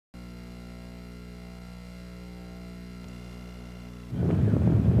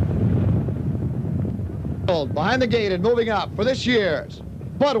Behind the gate and moving up for this year's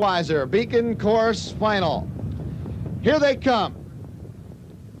Budweiser Beacon Course Final. Here they come.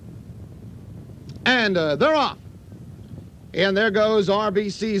 And they're off. And there goes R.B.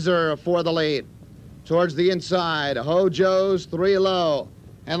 Caesar for the lead. Towards the inside, Hojo's 3 low.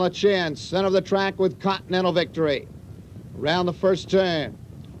 And LaChance, center of the track with Continental Victory. Around the first turn.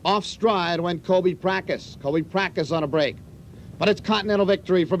 Off stride went Kobe Practice. Kobe Practice on a break. But it's Continental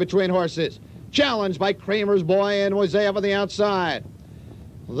Victory for between horses. Challenged by Kramer's Boy and Mosaic on the outside.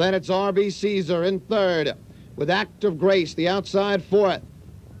 Then it's R.B. Caesar in third with Act of Grace, the outside fourth.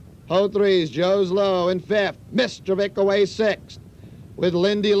 Ho threes, Joe's Low in fifth. Mr. Vic away sixth with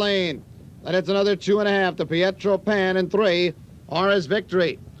Lindy Lane. Then it's another 2.5 to Pietro Pan in 3. Aura's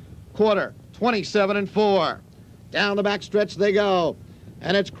Victory. Quarter, 27-4. Down the back stretch they go.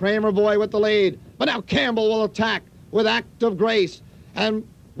 And it's Kramer Boy with the lead. But now Campbell will attack with Act of Grace. And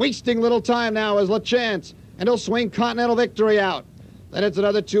wasting little time now is LaChance. And he'll swing Continental Victory out. Then it's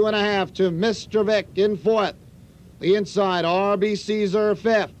another 2.5 to Mr. Vic in fourth. The inside, R.B. Caesar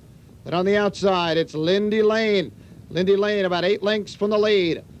fifth. Then on the outside, it's Lindy Lane. Lindy Lane about 8 lengths from the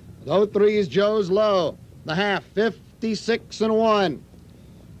lead. Low threes, Joe's Low. The half, 56-1.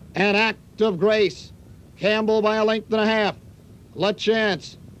 And Act of Grace. Campbell by 1.5 lengths.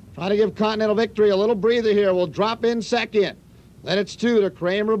 LaChance trying to give Continental Victory a little breather here. Will drop in second. Then it's 2 to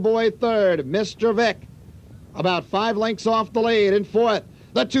Kramer Boy third. Mr. Vic about 5 lengths off the lead in fourth.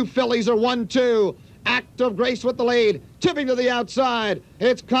 The 2 fillies are 1-2. Act of Grace with the lead. Tipping to the outside.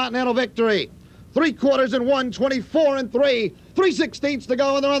 It's Continental Victory. 3/4 and 1, 24-3. 3/16 to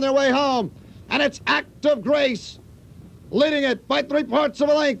go and they're on their way home. And it's Act of Grace leading it by 3/4 of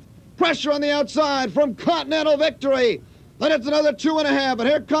a length. Pressure on the outside from Continental Victory. Then it's another 2.5, and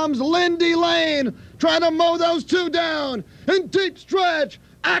here comes Lindy Lane trying to mow those 2 down in deep stretch.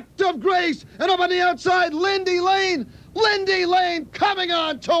 Act of Grace, and up on the outside, Lindy Lane. Lindy Lane coming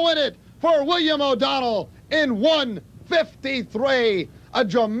on to win it for William O'Donnell in 1:53. A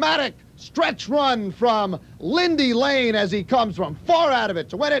dramatic stretch run from Lindy Lane as he comes from far out of it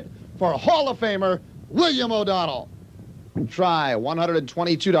to win it for Hall of Famer William O'Donnell. Try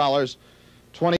 $122